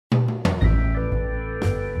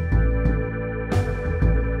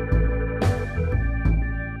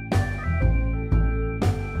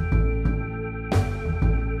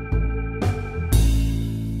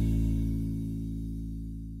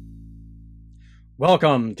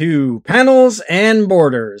Welcome to Panels and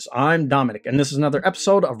Borders. I'm Dominic, and this is another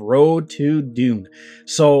episode of Road to Dune.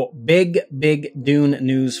 So, big Dune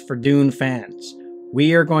news for Dune fans.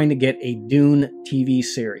 We are going to get a Dune TV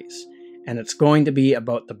series, and it's going to be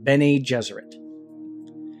about the Bene Gesserit.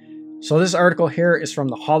 So this article here is from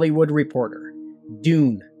The Hollywood Reporter.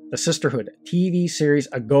 Dune, the Sisterhood TV series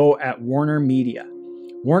a go at Warner Media.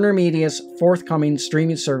 Warner Media's forthcoming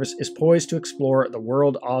streaming service is poised to explore the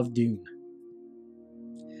world of Dune.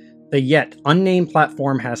 The yet unnamed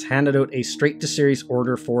platform has handed out a straight-to-series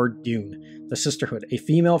order for Dune, the Sisterhood, a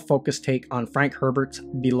female-focused take on Frank Herbert's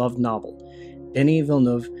beloved novel. Denis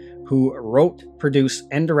Villeneuve, who wrote, produced,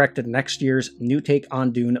 and directed next year's new take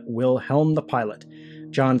on Dune, will helm the pilot.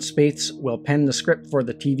 John Spaihts will pen the script for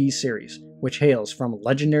the TV series, which hails from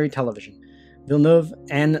legendary television. Villeneuve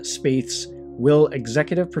and Spaihts will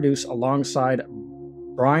executive produce alongside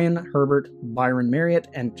Brian Herbert, Byron Marriott,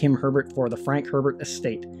 and Kim Herbert for the Frank Herbert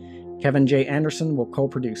estate. Kevin J. Anderson will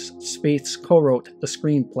co-produce. Spaihts co-wrote the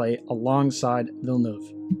screenplay alongside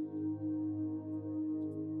Villeneuve.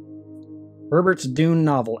 Herbert's Dune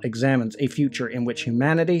novel examines a future in which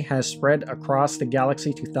humanity has spread across the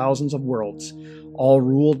galaxy to thousands of worlds, all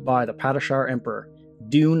ruled by the Padishar Emperor.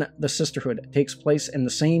 Dune, the Sisterhood, takes place in the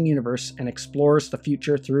same universe and explores the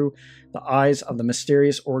future through the eyes of the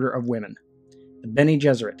mysterious Order of Women. The Bene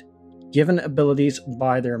Gesserit, given abilities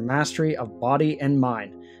by their mastery of body and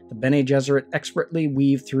mind, the Bene Gesserit expertly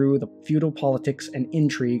weave through the feudal politics and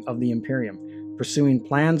intrigue of the Imperium, pursuing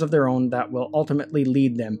plans of their own that will ultimately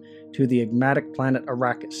lead them to the enigmatic planet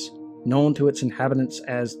Arrakis, known to its inhabitants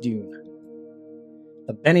as Dune.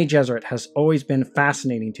 The Bene Gesserit has always been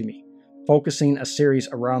fascinating to me. Focusing a series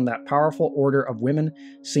around that powerful order of women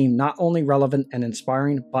seemed not only relevant and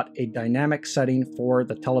inspiring, but a dynamic setting for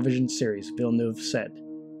the television series, Villeneuve said.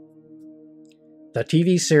 The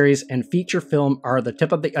TV series and feature film are the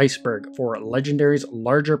tip of the iceberg for Legendary's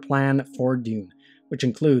larger plan for Dune, which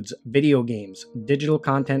includes video games, digital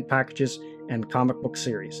content packages, and comic book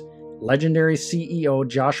series. Legendary CEO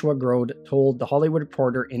Joshua Grode told The Hollywood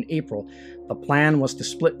Reporter in April the plan was to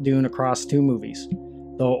split Dune across two movies,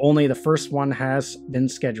 though only the first one has been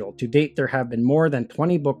scheduled. To date, there have been more than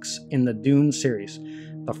 20 books in the Dune series,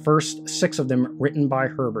 the first 6 of them written by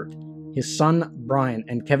Herbert. His son, Brian,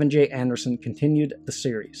 and Kevin J. Anderson continued the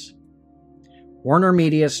series. Warner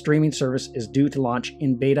Media's streaming service is due to launch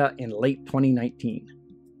in beta in late 2019.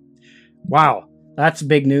 Wow, that's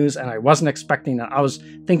big news, and I wasn't expecting that. I was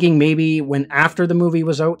thinking maybe when after the movie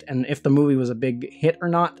was out, and if the movie was a big hit or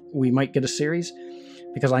not, we might get a series.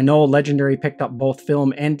 Because I know Legendary picked up both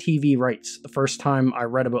film and TV rights the first time I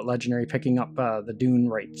read about Legendary picking up the Dune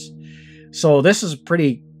rights. So this is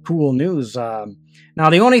pretty cool news. Now,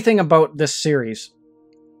 the only thing about this series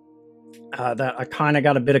that I kind of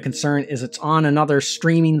got a bit of concern is it's on another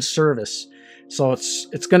streaming service. So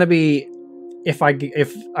it's going to be, if I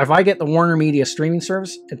get the Warner Media streaming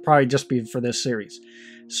service, it'd probably just be for this series.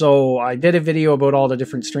 So I did a video about all the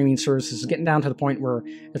different streaming services. It's getting down to the point where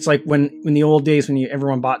it's like when the old days when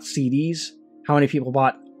everyone bought CDs, how many people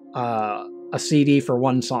bought a CD for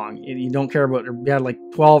one song? You don't care about, you had like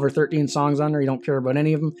 12 or 13 songs on there, you don't care about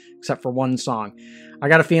any of them except for one song. I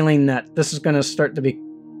got a feeling that this is going to start to be,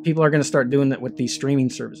 people are going to start doing that with these streaming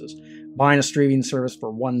services, buying a streaming service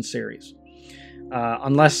for one series.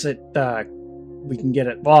 Unless we can get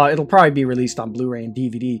it, well, it'll probably be released on Blu-ray and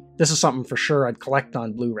DVD. This is something for sure I'd collect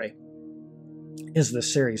on Blu-ray, is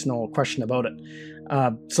this series, no question about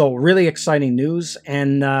it. So really exciting news,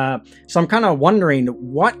 and so I'm kind of wondering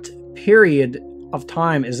what period of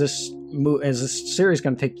time is this series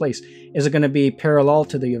going to take place? Is it going to be parallel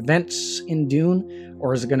to the events in Dune,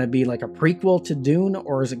 or is it going to be like a prequel to Dune,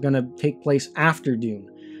 or is it going to take place after Dune?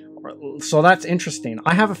 So that's interesting.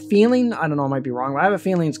 I have a feeling, I don't know, I might be wrong, but I have a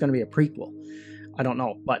feeling it's going to be a prequel. I don't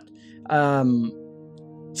know, but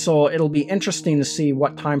so it'll be interesting to see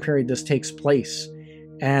what time period this takes place.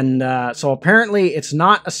 And so apparently it's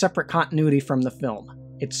not a separate continuity from the film.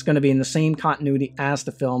 It's going to be in the same continuity as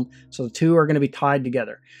the film, so the two are going to be tied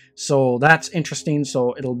together. So that's interesting.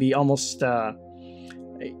 So it'll be almost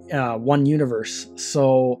one universe.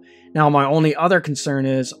 So now my only other concern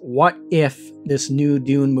is, what if this new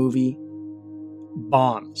Dune movie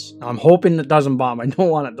bombs? I'm hoping it doesn't bomb. I don't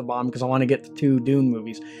want it to bomb because I want to get the 2 Dune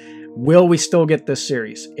movies. Will we still get this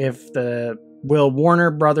series? Will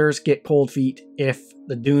Warner Brothers get cold feet if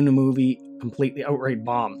the Dune movie completely outright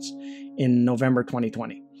bombs in November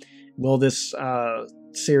 2020? Will this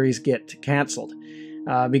series get canceled?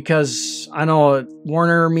 Because I know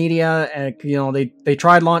Warner Media, they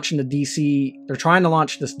tried launching the DC. They're trying to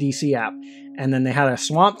launch this DC app, And then they had a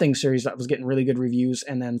Swamp Thing series that was getting really good reviews,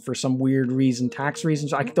 and then for some weird reason, tax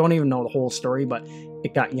reasons, I don't even know the whole story, but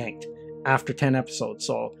it got yanked after 10 episodes.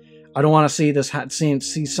 So I don't want to see this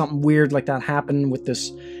see something weird like that happen with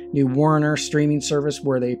this new Warner streaming service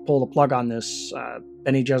where they pull the plug on this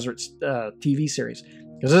Bene Gesserit TV series.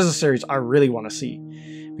 Because this is a series I really want to see,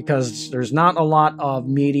 because there's not a lot of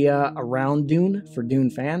media around Dune for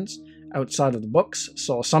Dune fans outside of the books,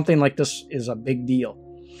 so something like this is a big deal.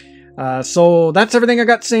 So that's everything I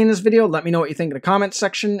got to say in this video. Let me know what you think in the comments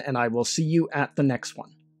section, and I will see you at the next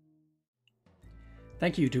one.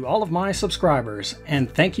 Thank you to all of my subscribers, and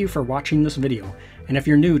thank you for watching this video. And if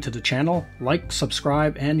you're new to the channel, like,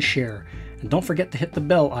 subscribe, and share. And don't forget to hit the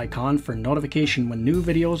bell icon for notification when new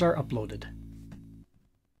videos are uploaded.